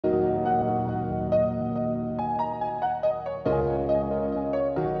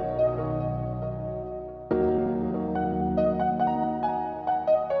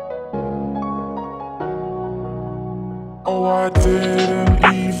I didn't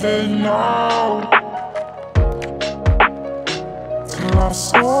even know till I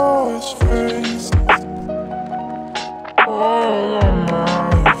saw his face all on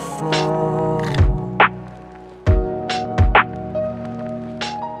my phone.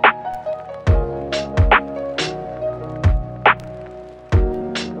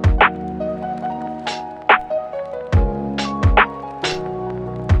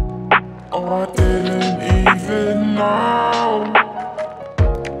 Oh, I didn't even know.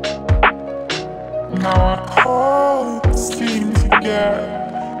 Now I can't seem to get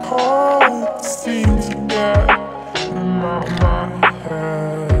him out my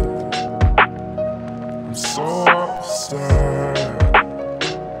head. I'm so upset.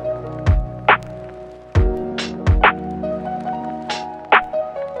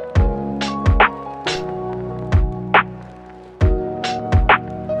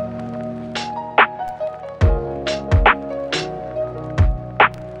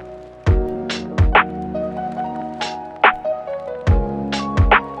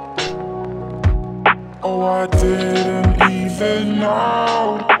 Oh, I didn't even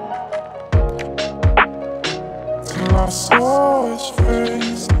know till I saw his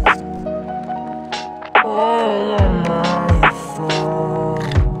face all on my phone.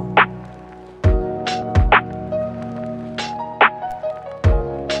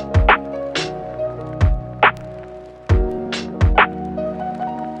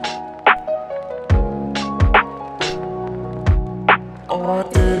 Oh, I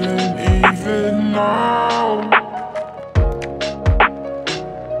didn't even know.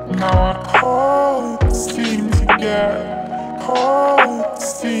 Now I can't seem to get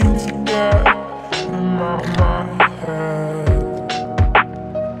him out my head.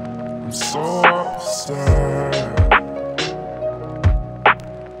 I'm so upset.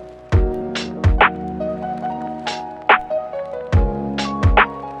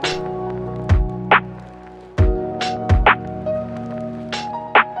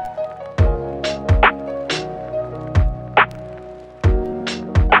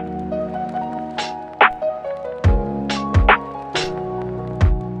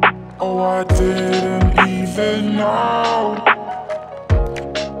 Oh, I didn't even know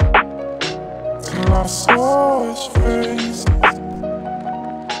till I saw his face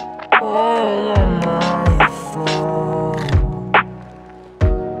all on my phone.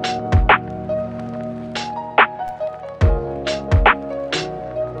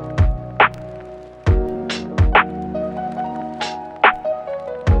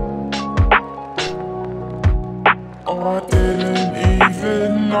 Oh, I didn't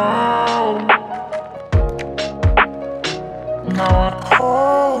even know. Now I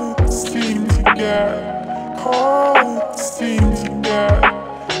can't seem to get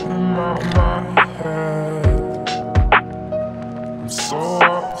him out my head. I'm so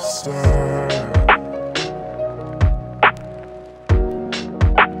upset.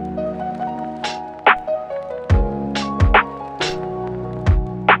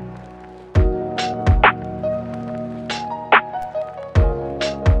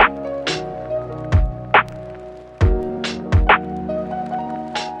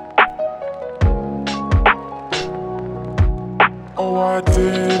 Oh, I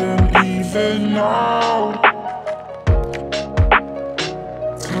didn't even know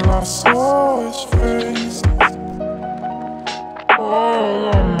till I saw his face all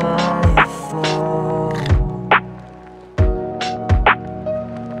on my phone.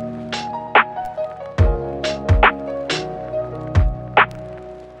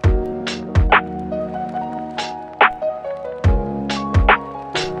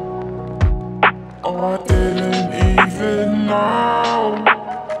 Oh, I didn't even know.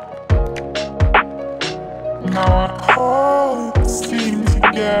 Now I can't seem to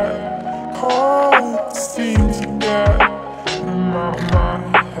get him out my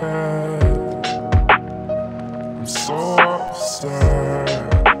head. I'm so upset.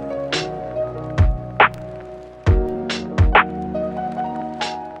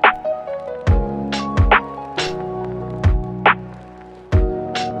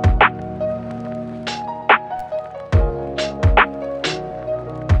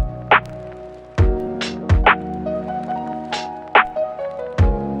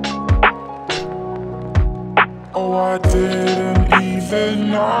 Oh, I didn't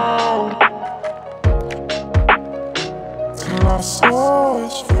even know till I saw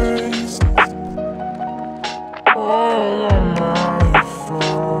his face all on my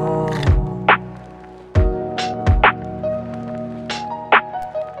phone.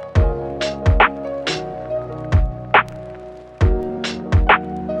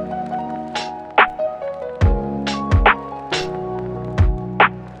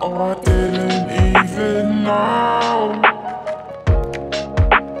 Oh, I didn't even know.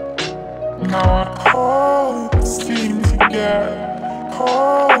 Now I can't seem to get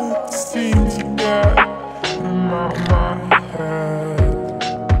them out my head.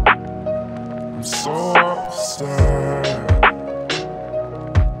 I'm so upset.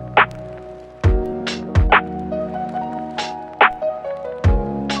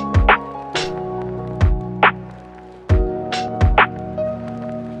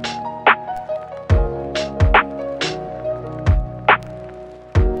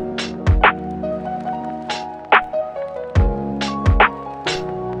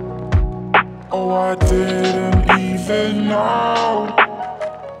 Oh, I didn't even know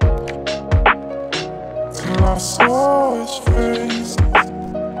till I saw his face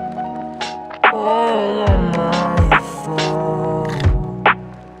all on my phone.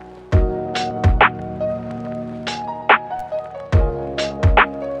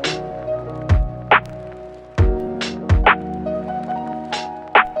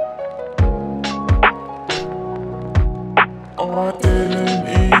 Oh, I didn't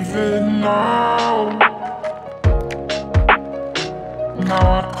even know. Now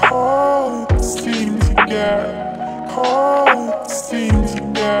I can't seem to get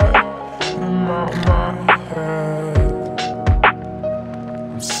them out my head.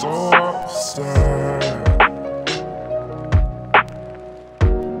 I'm so upset.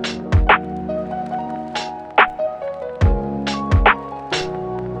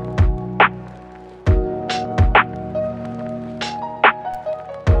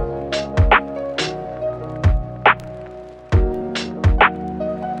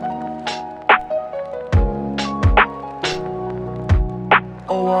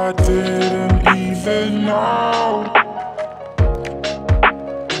 Oh, I didn't even know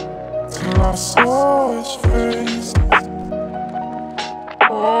till I saw his face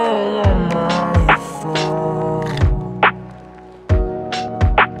all on my phone.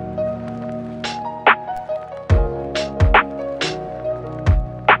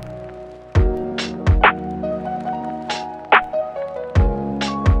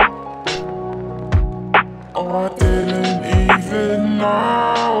 Oh, I didn't even know.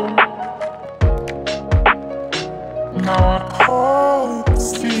 Now I can't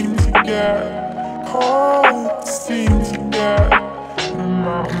seem to get them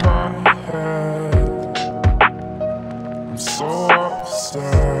out my head. I'm so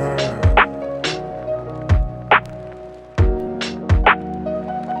upset.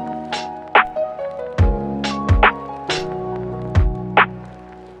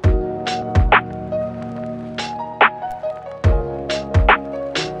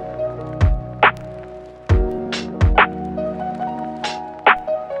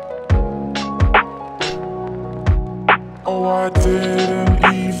 Oh, I didn't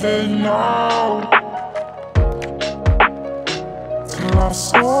even know till I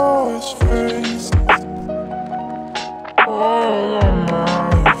saw his face all on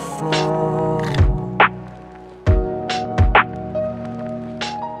my phone.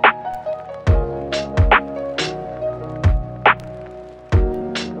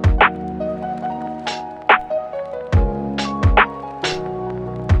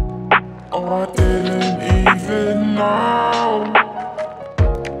 Oh, I didn't even know.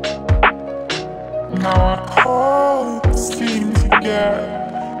 Now I can't seem to get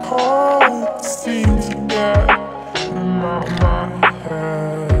them out my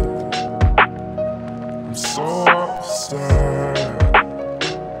head. I'm so upset.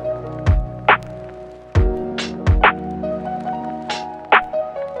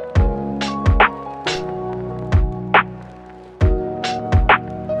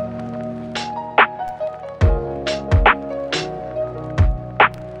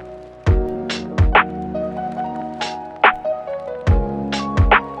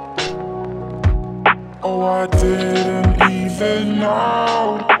 Oh, I didn't even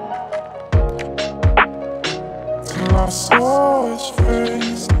know till I saw his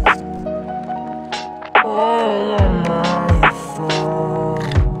face all on my phone.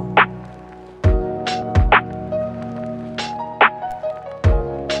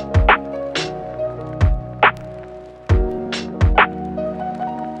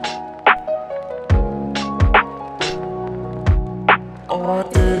 Oh, I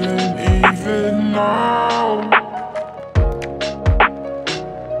didn't even know.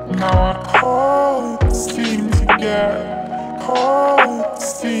 Now I can't seem to get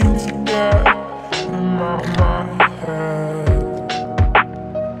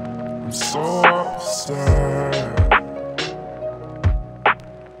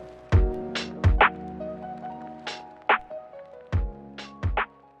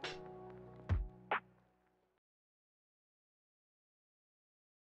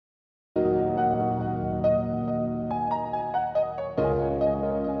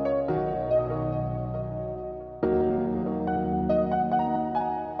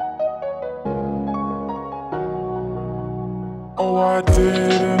I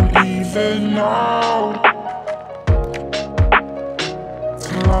didn't even know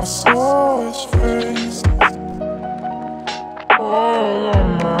till I saw his face all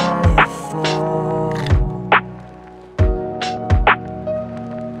on my phone.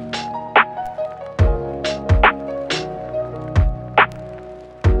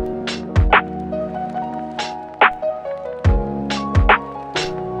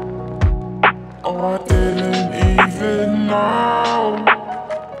 I didn't even know.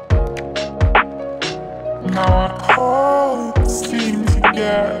 Now I can't seem to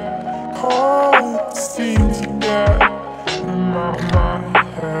get him out my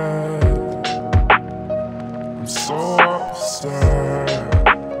head. I'm so upset.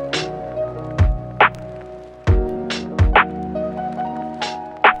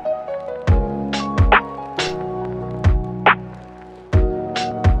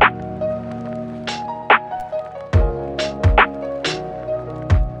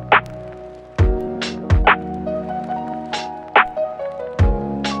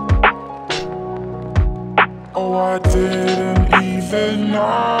 Oh, I didn't even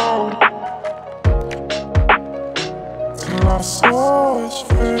know till I saw his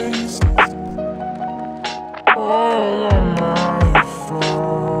face all on my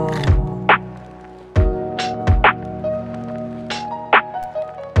phone.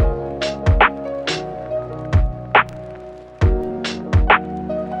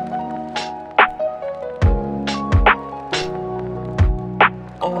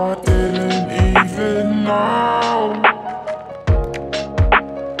 Oh, I didn't even know.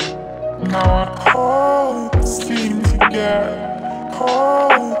 Now I can't seem to get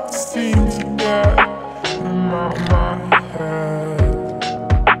him out my head.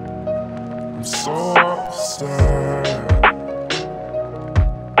 I'm so upset.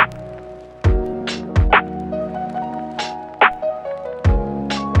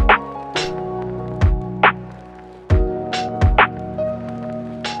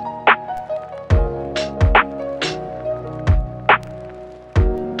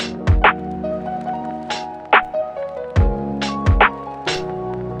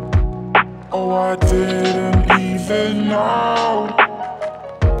 Oh, I didn't even know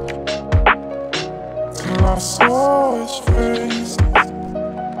till I saw his face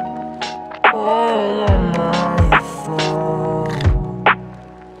all on my phone.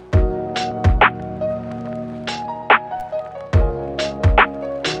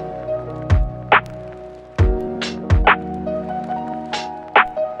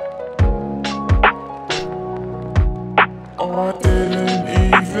 Oh, I didn't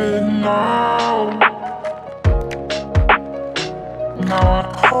even know. Now I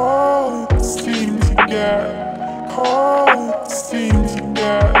can't seem to get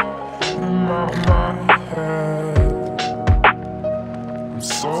him out my head. I'm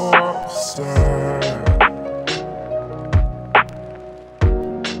so upset.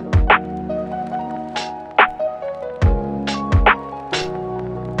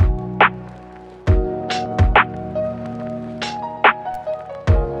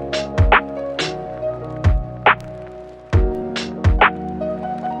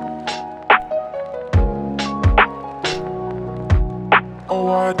 Oh,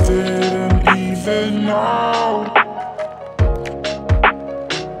 I didn't even know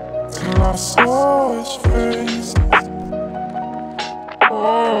till I saw his face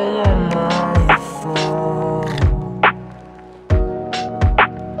all on my phone.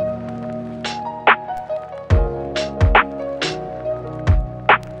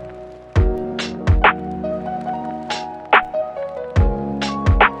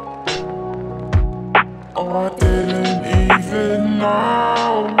 Oh, I didn't even know.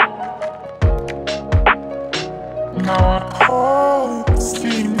 Now I can't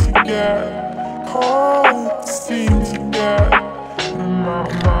seem to get him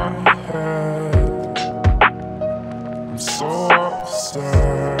out my head. I'm so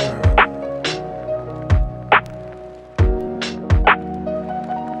upset.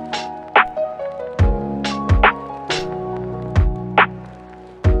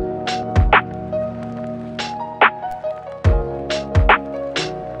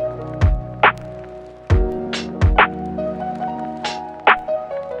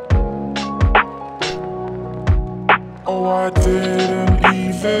 Oh, I didn't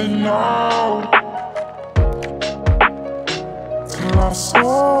even know till I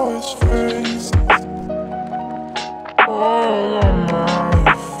saw his face all on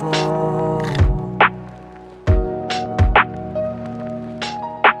my phone.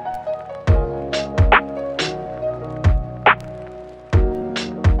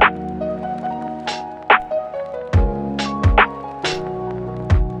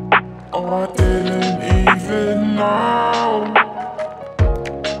 I didn't even know.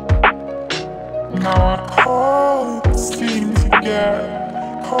 Now I can't seem to get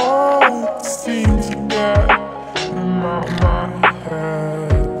them out of my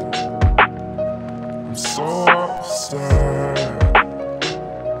head. I'm so upset.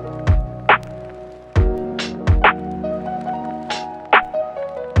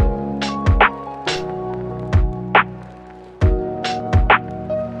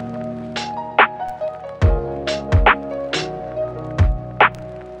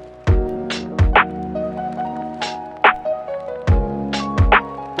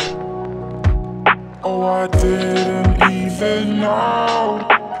 Oh, I didn't even know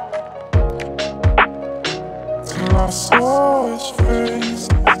till I saw his face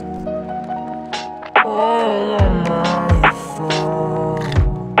all on my phone.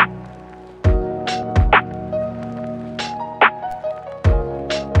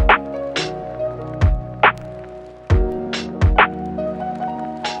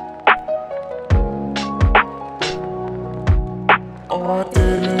 Oh, I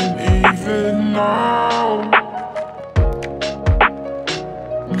didn't even know.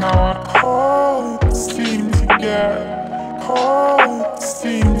 Now I can't seem to get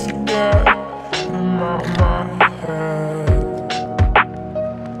them out of my head.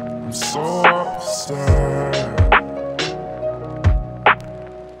 I'm so upset.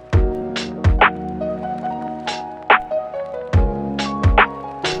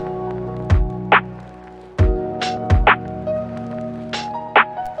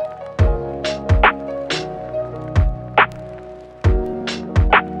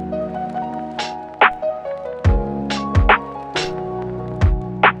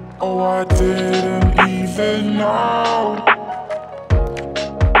 Oh, I didn't even know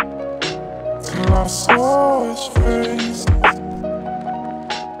till I saw his face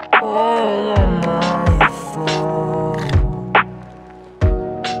all on my phone.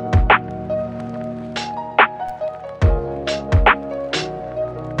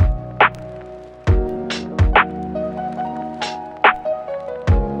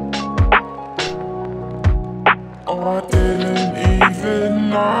 Oh, I didn't even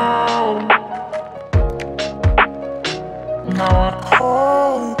know. Now I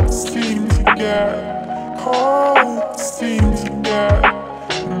can't seem to get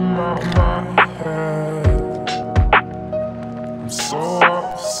them out of my head. I'm so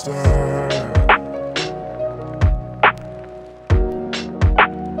upset.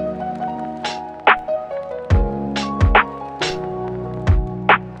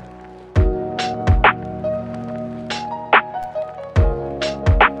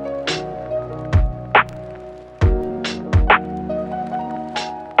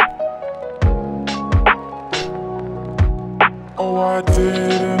 Oh, I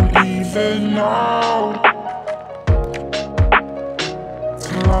didn't even know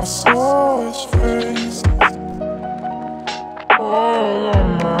till I saw his face all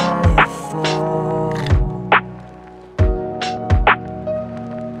on my phone.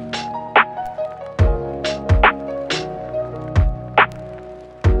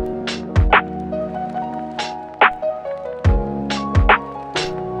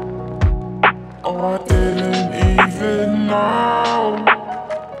 Oh, I didn't even know.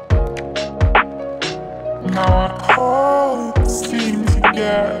 Now I can't seem to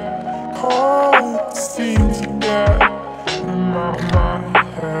get them out of my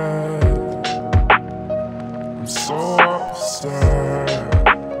head. I'm so upset.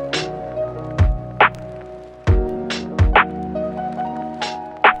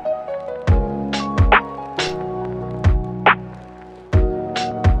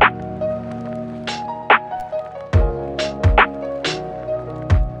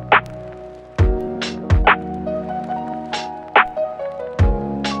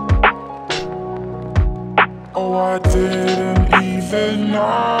 Oh, I didn't even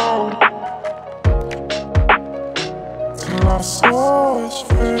know till I saw his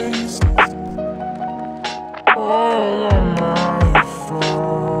face all on my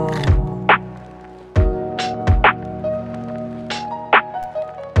phone.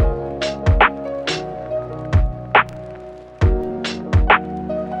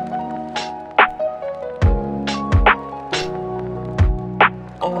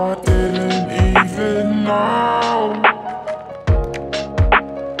 Oh, I didn't even know.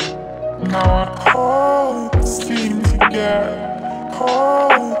 Now I can't seem to get